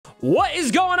What is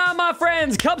going on, my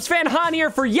friends? Cubs fan Han here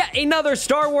for yet another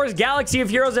Star Wars Galaxy of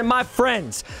Heroes. And my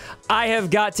friends, I have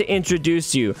got to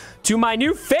introduce you to my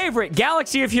new favorite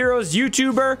Galaxy of Heroes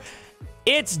YouTuber.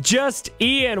 It's just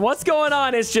Ian. What's going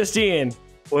on? It's just Ian.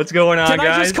 What's going on, guys? Can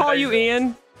I just call you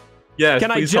Ian? Yes.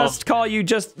 Can I just call you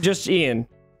just Ian?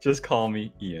 Just call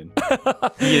me Ian.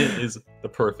 Ian is the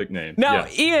perfect name. Now,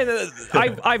 yes.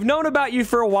 Ian, I've known about you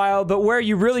for a while, but where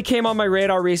you really came on my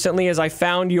radar recently is I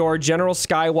found your General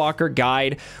Skywalker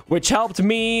guide, which helped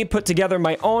me put together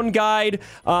my own guide.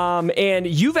 And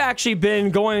you've actually been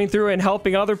going through and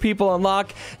helping other people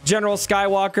unlock General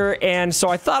Skywalker. And so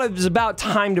I thought it was about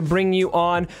time to bring you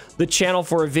on the channel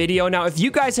for a video. Now, if you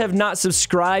guys have not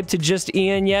subscribed to Just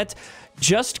Ian yet,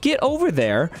 just get over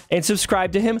there and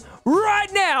subscribe to him right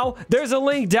now. There's a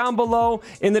link down below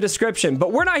in the description.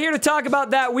 But we're not here to talk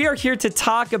about that. We are here to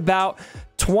talk about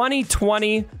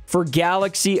 2020 for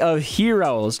Galaxy of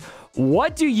Heroes.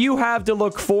 What do you have to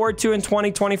look forward to in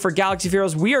 2020 for Galaxy of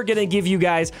Heroes? We are going to give you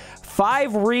guys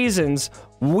 5 reasons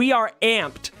we are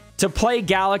amped to play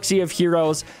Galaxy of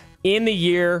Heroes in the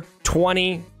year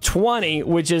 2020,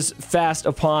 which is fast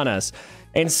upon us.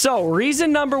 And so,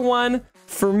 reason number 1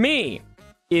 for me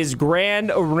is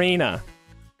Grand Arena.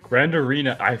 Grand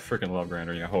Arena. I freaking love Grand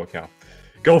Arena. Holy cow.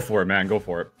 Go for it, man. Go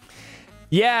for it.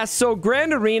 Yeah, so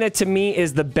Grand Arena to me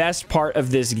is the best part of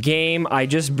this game. I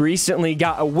just recently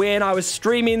got a win. I was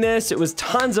streaming this. It was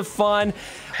tons of fun.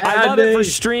 I love it for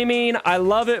streaming. I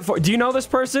love it for... Do you know this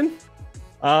person?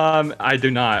 I do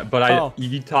not, but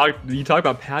you talk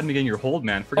about Padme getting your hold,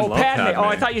 man. Freaking love Padme. Oh,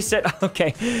 I thought you said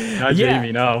okay. Not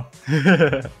Jamie, no.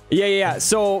 Yeah.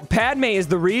 So Padme is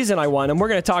the reason I won, and we're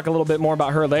gonna talk a little bit more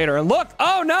about her later. And look,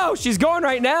 oh no, she's going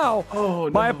right now. Oh no.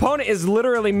 My opponent is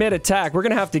literally mid-attack. We're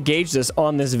gonna have to gauge this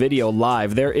on this video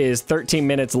live. There is 13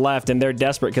 minutes left, and they're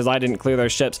desperate because I didn't clear their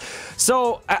ships.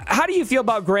 So, how do you feel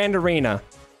about Grand Arena,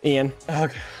 Ian?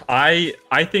 Okay.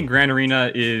 I think Grand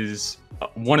Arena is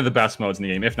one of the best modes in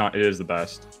the game, if not it is the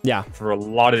best. Yeah, for a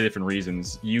lot of different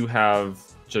reasons. You have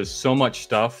just so much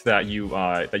stuff that you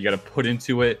got to put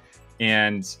into it,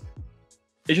 and it's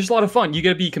just a lot of fun. You get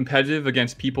to be competitive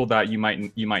against people that you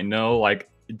might know, like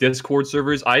Discord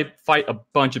servers. I fight a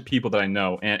bunch of people that I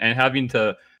know, and having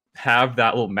to have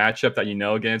that little matchup that you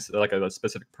know against like a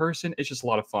specific person, it's just a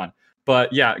lot of fun.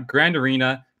 But yeah, Grand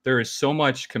Arena, there is so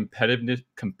much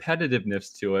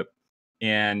competitiveness to it,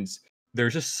 and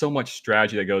there's just so much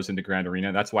strategy that goes into Grand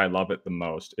Arena. That's why I love it the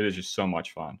most. It is just so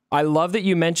much fun. I love that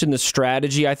you mentioned the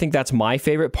strategy. I think that's my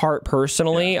favorite part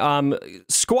personally. Yeah.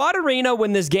 Squad Arena,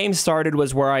 when this game started,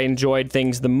 was where I enjoyed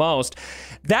things the most.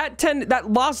 That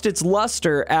lost its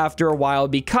luster after a while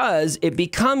because it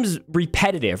becomes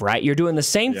repetitive, right? You're doing the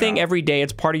same thing every day.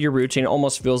 It's part of your routine. It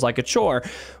almost feels like a chore.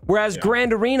 Whereas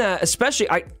Grand Arena, especially,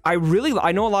 I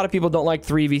know a lot of people don't like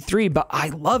 3v3, but I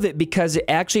love it because it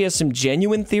actually has some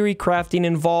genuine theory crafting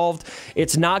involved.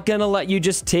 It's not gonna let you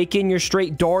just take in your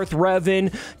straight Darth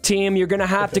Revan team. You're gonna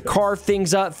have to carve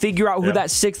things up, figure out who that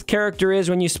 6th character is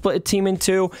when you split a team in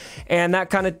 2, and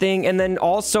that kind of thing. And then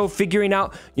also figuring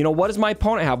out, you know, what does my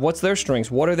opponent have? What's their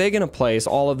strengths? What are they gonna place?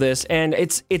 All of this, and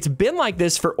it's been like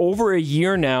this for over a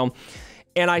year now.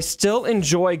 And I still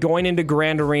enjoy going into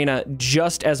Grand Arena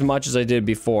just as much as I did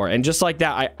before. And just like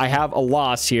that, I have a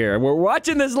loss here. We're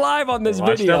watching this live on this video.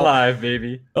 Watching it live,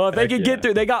 baby. Oh, if they can get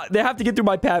through, they have to get through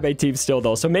my Padme team still,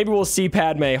 though. So maybe we'll see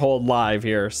Padme hold live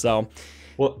here. So,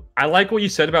 well, I like what you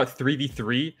said about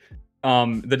 3v3.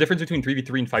 The difference between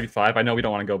 3v3 and 5v5. I know we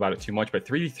don't want to go about it too much, but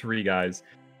 3v3, guys,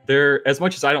 as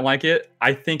much as I don't like it,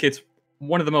 I think it's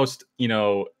one of the most,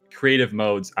 creative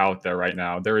modes out there right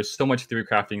now. There is so much theory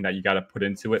crafting that you got to put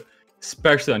into it,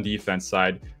 especially on defense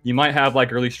side. You might have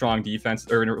like really strong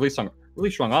defense or really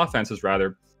strong offenses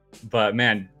rather, but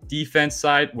man, defense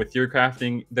side with theory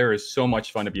crafting, there is so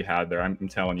much fun to be had there. I'm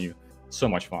telling you, so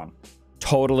much fun.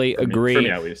 Totally agree. For me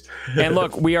at least. And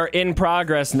look, we are in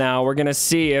progress now. We're gonna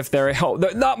see if they're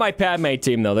not my Padme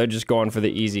team though. They're just going for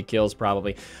the easy kills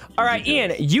probably. All right,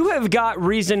 Ian, you have got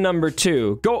reason number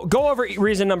 2. Go over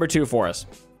reason number 2 for us.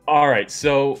 All right,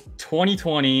 so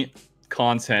 2020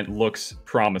 content looks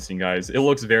promising, guys. It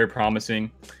looks very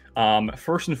promising.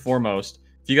 First and foremost,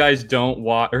 if you guys don't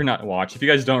if you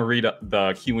guys don't read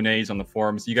the Q&As on the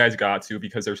forums, you guys got to,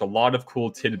 because there's a lot of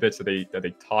cool tidbits that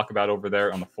they talk about over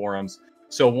there on the forums.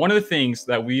 So one of the things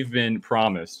that we've been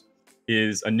promised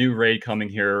is a new raid coming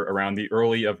here around the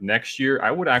early of next year.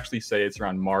 I would actually say it's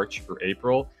around March or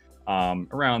April,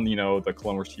 around the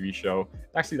Clone Wars TV show.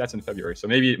 Actually, that's in February, so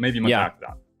maybe a month after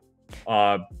that.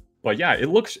 But yeah, it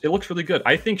looks really good.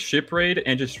 I think ship raid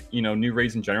and just new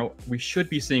raids in general, we should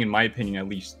be seeing, in my opinion, at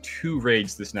least 2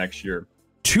 raids this next year.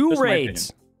 2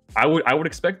 raids. I would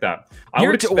expect that. I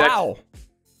would expect, wow.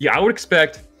 Yeah, I would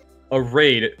expect a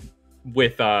raid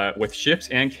with ships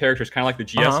and characters, kind of like the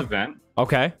GS event.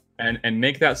 Okay. And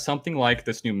make that something like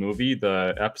this new movie,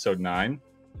 the episode 9.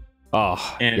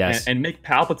 Oh, yes. And make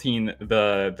Palpatine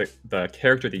the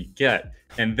character that you get.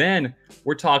 And then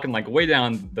we're talking like way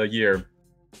down the year,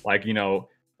 like, you know,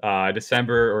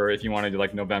 December, or if you want to do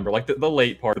like November, like the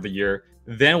late part of the year,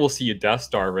 then we'll see a Death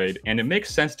Star raid. And it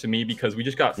makes sense to me because we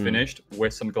just got finished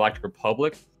with some Galactic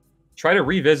Republic. Try to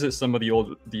revisit some of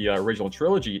the original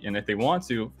trilogy, and if they want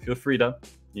to, feel free to,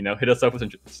 you know, hit us up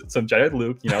with some Jedi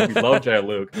Luke. You know, we love Jedi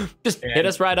Luke. Just hit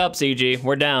us right up, CG.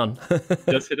 We're down.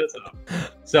 Just hit us up.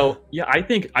 So yeah, I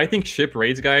think ship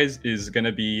raids, guys, is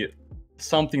gonna be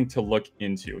something to look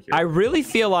into here. I really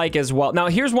feel like as well. Now,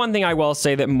 here's one thing I will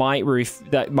say that might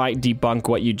debunk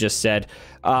what you just said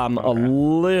a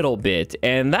little bit,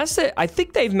 and that's it. I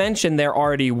think they've mentioned they're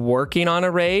already working on a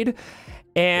raid.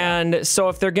 And so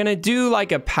if they're going to do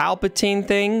like a Palpatine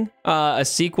thing, a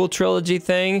sequel trilogy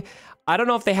thing, I don't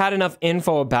know if they had enough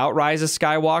info about Rise of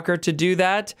Skywalker to do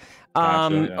that.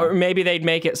 Or maybe they'd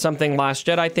make it something Last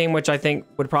Jedi thing, which I think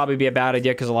would probably be a bad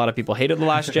idea because a lot of people hated The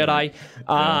Last Jedi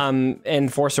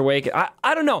and Force Awakens.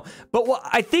 I don't know. But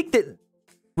I think that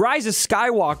Rise of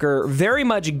Skywalker very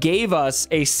much gave us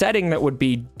a setting that would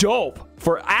be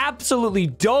absolutely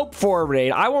dope for a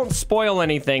raid. I won't spoil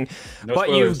anything, but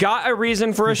you've got a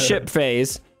reason for a ship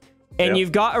phase, and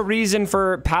you've got a reason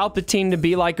for Palpatine to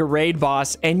be like a raid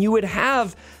boss, and you would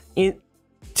have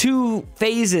two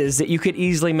phases that you could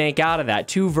easily make out of that,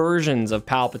 two versions of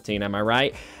Palpatine. Am I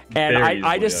right? And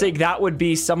I just think that would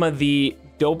be some of the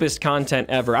dopest content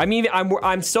ever. I mean,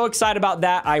 I'm so excited about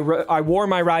that. I wore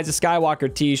my Rise of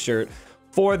Skywalker t-shirt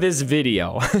for this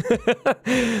video.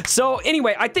 So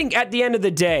anyway, I think at the end of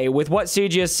the day, with what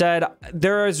CG has said,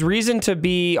 there is reason to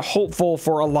be hopeful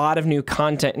for a lot of new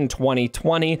content in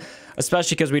 2020,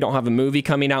 especially because we don't have a movie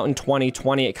coming out in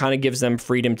 2020. It kind of gives them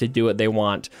freedom to do what they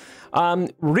want.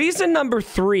 Reason number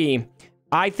 3,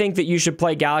 I think that you should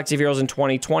play Galaxy of Heroes in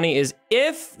 2020 is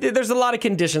if there's a lot of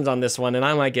conditions on this one, and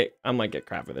I might get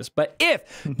crap for this, but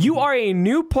if you are a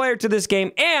new player to this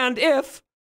game, and if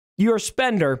you're a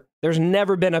spender, there's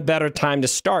never been a better time to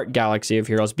start Galaxy of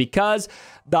Heroes, because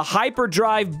the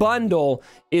Hyperdrive bundle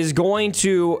is going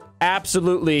to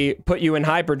absolutely put you in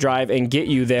Hyperdrive and get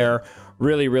you there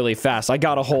really, really fast. I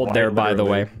got a hold there, by the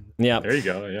way. Yeah. There you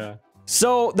go. Yeah.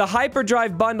 So the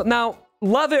Hyperdrive bundle, now,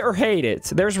 love it or hate it.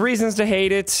 There's reasons to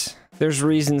hate it. There's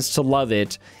reasons to love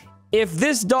it. If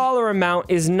this dollar amount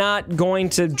is not going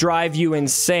to drive you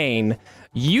insane,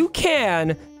 you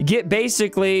can get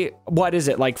basically, what is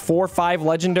it, like 4 or 5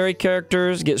 legendary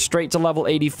characters, get straight to level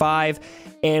 85,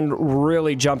 and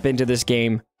really jump into this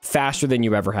game faster than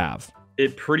you ever have.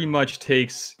 It pretty much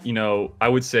takes, you know, I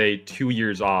would say 2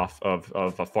 years off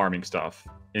of farming stuff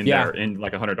in there, in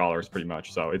like $100 pretty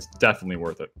much. So it's definitely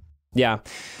worth it. Yeah.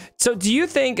 So do you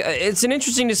think it's an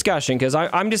interesting discussion, because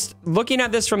I'm just looking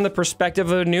at this from the perspective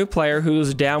of a new player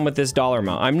who's down with this dollar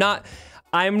amount.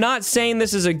 I'm not saying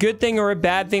this is a good thing or a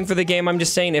bad thing for the game. I'm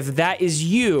just saying if that is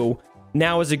you,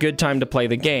 now is a good time to play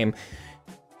the game.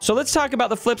 So let's talk about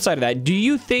the flip side of that. Do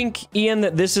you think, Ian,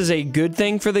 that this is a good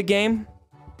thing for the game?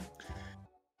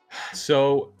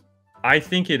 So I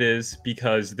think it is,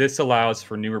 because this allows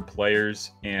for newer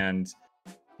players, and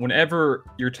whenever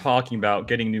you're talking about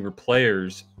getting newer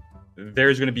players,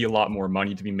 there's going to be a lot more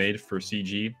money to be made for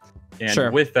CG.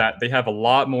 And with that, they have a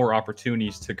lot more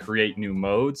opportunities to create new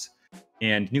modes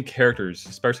and new characters,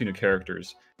 especially new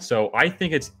characters. So I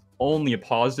think it's only a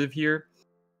positive here.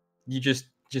 You just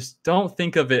don't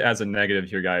think of it as a negative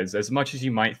here, guys. As much as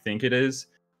you might think it is,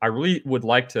 I really would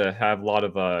like to have a lot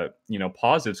of you know,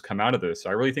 positives come out of this.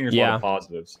 I really think there's a lot of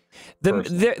positives.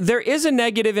 There is a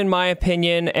negative, in my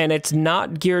opinion, and it's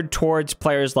not geared towards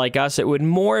players like us. It would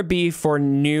more be for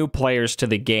new players to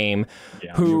the game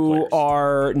who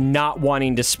are not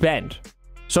wanting to spend.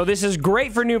 So this is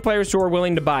great for new players who are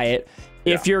willing to buy it.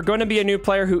 If you're going to be a new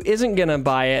player who isn't going to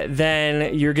buy it,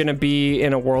 then you're going to be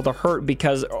in a world of hurt,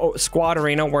 because Squad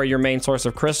Arena, where your main source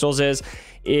of crystals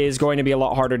is going to be a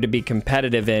lot harder to be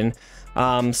competitive in.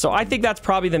 So I think that's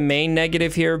probably the main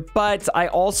negative here, but I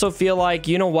also feel like,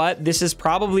 you know what, this is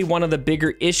probably one of the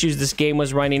bigger issues this game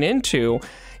was running into,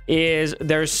 is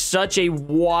there's such a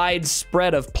wide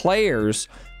spread of players.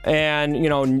 And, you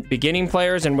know, beginning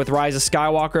players, and with Rise of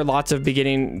Skywalker, lots of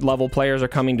beginning level players are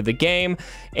coming to the game,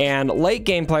 and late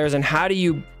game players. And how do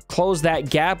you close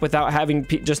that gap without having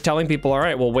just telling people, all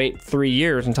right, well, wait 3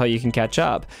 years until you can catch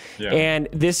up? And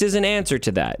this is an answer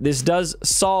to that. This does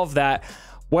solve that.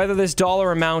 whether this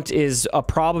dollar amount is a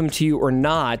problem to you or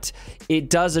not, it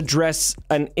does address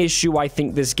an issue I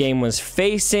think this game was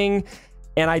facing.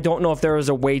 And I don't know if there was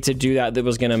a way to do that that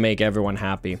was going to make everyone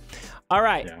happy. All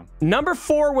right. Yeah. Number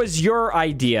 4 was your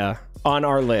idea on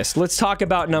our list. Let's talk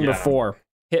about number 4.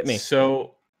 Hit me.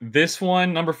 So this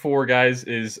one, number 4, guys,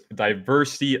 is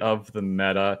diversity of the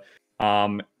meta.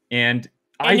 And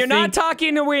you're not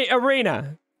talking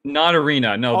arena. Not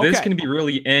arena. No, okay. This can be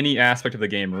really any aspect of the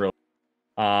game, really.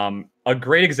 A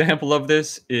great example of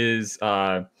this is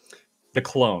the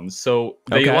clones. So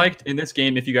they liked in this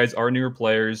game, if you guys are newer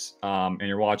players and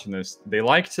you're watching this, they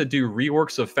like to do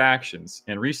reworks of factions.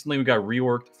 And recently we got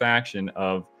reworked faction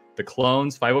of the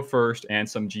clones, 501st, and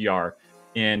some GR.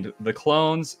 And the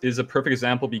clones is a perfect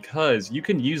example because you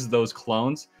can use those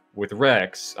clones with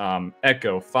Rex,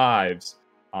 Echo, Fives,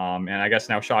 and I guess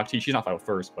now Shakti. She's not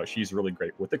 501st, but she's really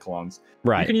great with the clones.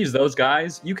 Right. You can use those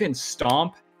guys. You can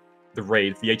stomp the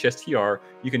raid, the HSTR,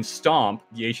 you can stomp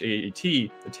the HAAT,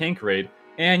 the tank raid,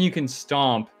 and you can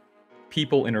stomp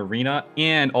people in arena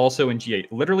and also in G8.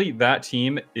 Literally, that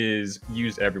team is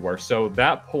used everywhere. So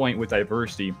that point with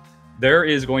diversity, there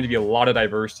is going to be a lot of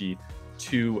diversity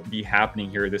to be happening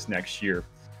here this next year.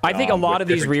 I think a lot of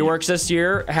these reworks this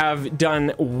year have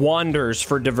done wonders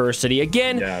for diversity.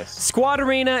 Again, Squad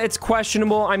Arena, it's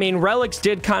questionable. I mean, Relics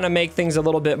did kind of make things a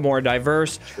little bit more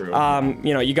diverse. True.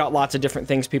 You know, you got lots of different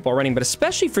things people are running, but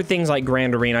especially for things like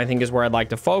Grand Arena, I think is where I'd like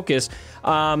to focus.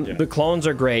 The clones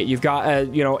are great. You've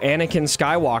got, you know, Anakin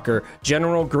Skywalker,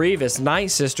 General Grievous,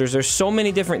 Night Sisters. There's so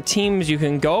many different teams you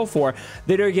can go for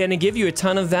that are going to give you a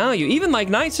ton of value. Even like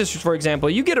Night Sisters, for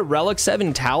example, you get a Relic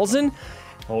 7000.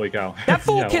 Holy cow. That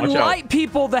fool can light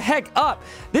people the heck up.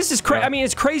 This is crazy. I mean,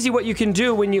 it's crazy what you can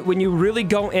do when you really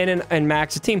go in and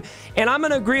max a team. And I'm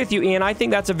going to agree with you, Ian. I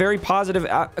think that's a very positive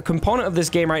component of this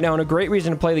game right now, and a great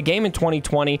reason to play the game in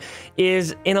 2020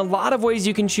 is in a lot of ways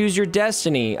you can choose your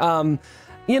destiny.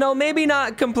 You know, maybe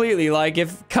not completely. Like,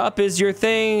 if Cup is your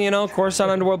thing, you know,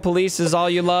 Coruscant Underworld Police is all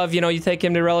you love, you know, you take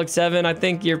him to Relic 7, I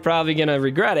think you're probably going to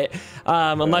regret it.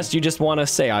 Unless you just want to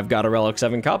say, I've got a Relic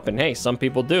 7 Cup, and hey, some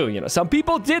people do, you know. Some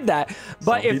people did that.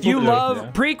 But if you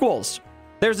love prequels,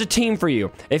 there's a team for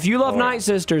you. If you love Night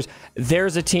Sisters,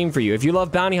 there's a team for you. If you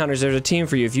love Bounty Hunters, there's a team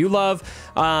for you. If you love,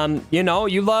 you know,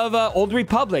 you love Old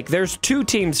Republic, there's 2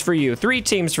 teams for you, 3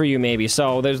 teams for you maybe.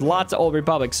 So there's lots of Old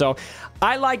Republic. So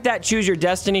I like that choose your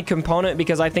destiny component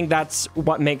because I think that's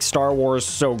what makes Star Wars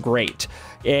so great.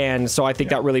 And so I think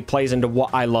that really plays into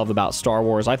what I love about Star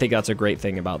Wars. I think that's a great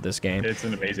thing about this game. It's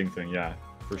an amazing thing, yeah,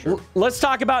 for sure. Let's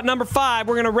talk about number 5.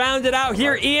 We're going to round it out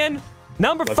here, Ian.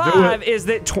 Number 5 is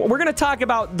that we're going to talk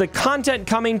about the content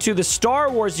coming to the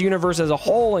Star Wars universe as a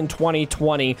whole in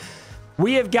 2020.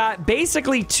 We have got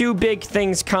basically 2 big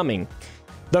things coming.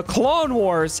 The Clone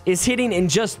Wars is hitting in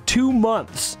just 2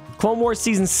 months. Clone Wars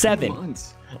Season 7. 2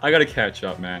 months. I got to catch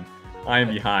up, man. I am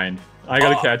behind. I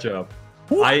got to catch up.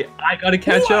 What? I got to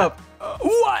catch up.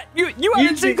 What? You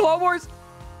haven't seen Clone Wars?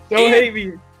 Don't hate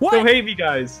me. What? Don't hate me,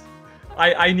 guys.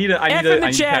 I need to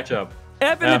catch up.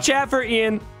 F in the chat for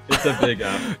Ian. It's a big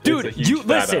dude. You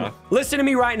listen to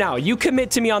me right now. You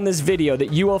commit to me on this video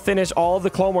that you will finish all of the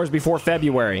Clone Wars before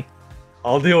February.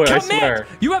 I'll do it. I swear.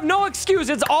 You have no excuse.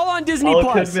 It's all on Disney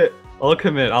Plus. I'll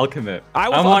commit.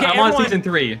 I'm on season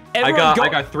 3. I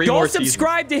got 3 more seasons. Go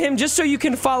subscribe to him just so you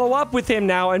can follow up with him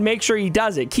now and make sure he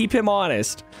does it. Keep him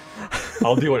honest.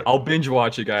 I'll do it. I'll binge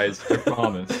watch it, guys. I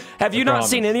promise. Have you not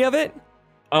seen any of it?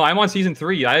 Oh, I'm on season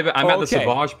 3. I'm at the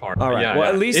SWGoH part. All right.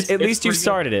 Well, at least you've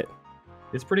started it.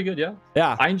 It's pretty good, yeah.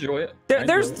 Yeah, I enjoy it.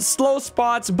 There's slow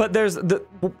spots, but there's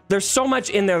so much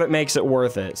in there that makes it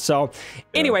worth it. So,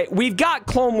 anyway, we've got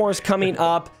Clone Wars coming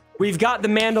up. We've got The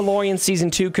Mandalorian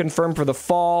Season 2 confirmed for the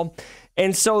fall.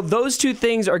 And so those 2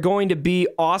 things are going to be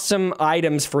awesome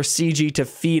items for CG to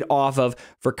feed off of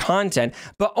for content.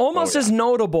 But almost as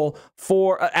notable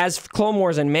for as Clone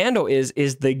Wars and Mando is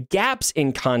the gaps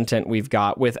in content we've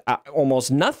got with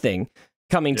almost nothing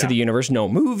coming to the universe. No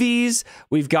movies.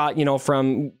 We've got, you know,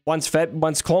 from once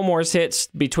Clone Wars hits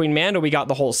between Mando, we got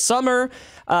the whole summer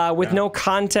with no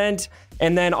content.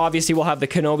 And then obviously we'll have the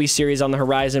Kenobi series on the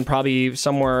horizon, probably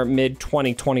somewhere mid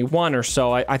 2021 or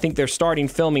so. I think they're starting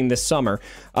filming this summer,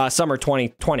 summer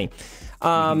 2020.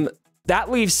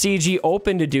 That leaves CG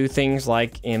open to do things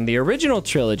like in the original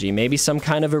trilogy, maybe some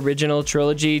kind of original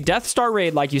trilogy Death Star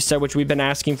raid, like you said, which we've been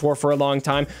asking for a long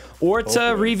time, or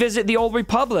to revisit the Old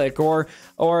Republic, or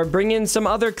bring in some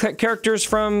other characters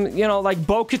from, you know, like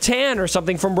Bo-Katan or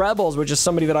something from Rebels, which is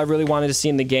somebody that I really wanted to see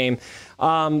in the game.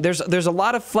 There's a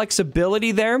lot of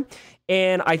flexibility there.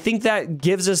 And I think that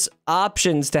gives us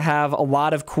options to have a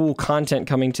lot of cool content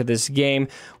coming to this game,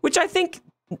 which I think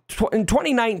in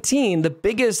 2019, the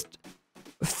biggest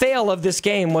fail of this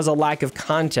game was a lack of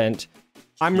content.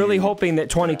 I'm really hoping that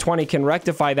 2020 can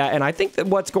rectify that, and I think that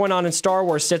what's going on in Star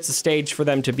Wars sets the stage for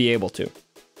them to be able to.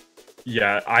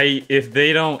 Yeah, if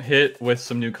they don't hit with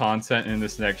some new content in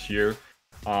this next year,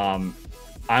 I'm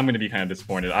going to be kind of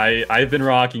disappointed. I've been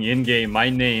rocking in-game. My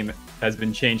name has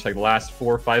been changed like the last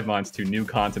 4 or 5 months to new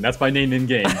content. That's my name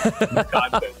in-game, new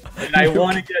content. And I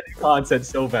want to get new content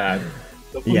so bad.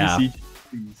 So please, yeah.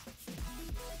 Please.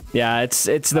 Yeah, it's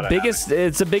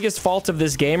the biggest fault of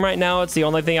this game right now. It's the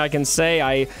only thing I can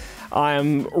say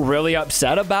I'm really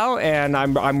upset about, and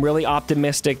I'm really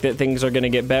optimistic that things are going to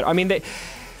get better. I mean,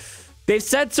 they've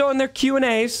said so in their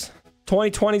Q&As.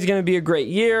 2020 is going to be a great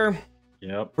year.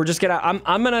 Yep. We're just gonna.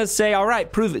 I'm gonna say, all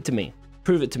right, prove it to me.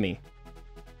 Prove it to me.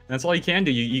 That's all you can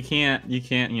do. You can't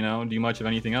do much of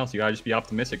anything else. You gotta just be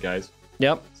optimistic, guys.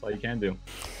 Yep. That's all you can do.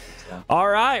 All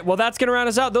right, well, that's going to round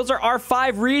us out. Those are our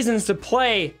 5 reasons to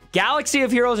play Galaxy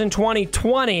of Heroes in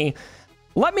 2020.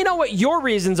 Let me know what your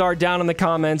reasons are down in the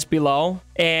comments below,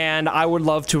 and I would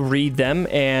love to read them,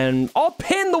 and I'll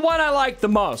pin the one I like the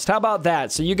most. How about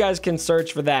that? So you guys can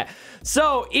search for that.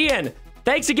 So, Ian,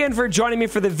 thanks again for joining me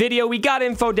for the video. We got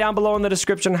info down below in the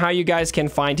description how you guys can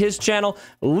find his channel.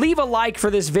 Leave a like for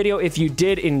this video if you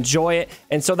did enjoy it.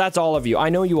 And so that's all of you. I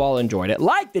know you all enjoyed it.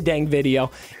 Like the dang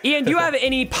video. Ian, do you have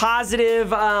any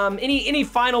positive, any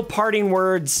final parting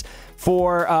words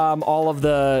for all of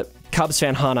the Cubs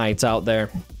fan Hunnites out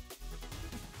there?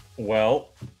 Well,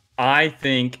 I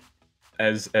think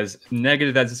as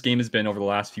negative as this game has been over the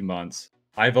last few months,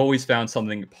 I've always found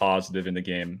something positive in the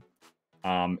game.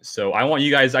 So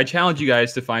I challenge you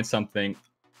guys to find something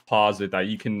positive that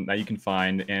you can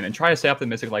find and try to stay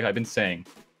optimistic like I've been saying.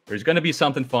 There's going to be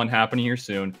something fun happening here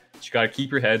soon. You got to keep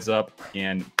your heads up,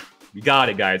 and we got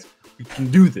it, guys. We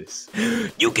can do this.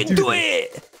 You can do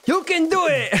it. You can do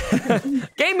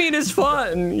it. Gaming is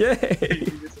fun.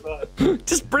 Yay.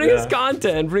 Just bring us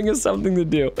content. Bring us something to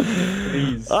do.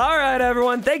 Please. All right,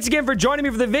 everyone. Thanks again for joining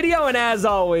me for the video. And as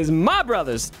always, my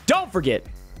brothers, don't forget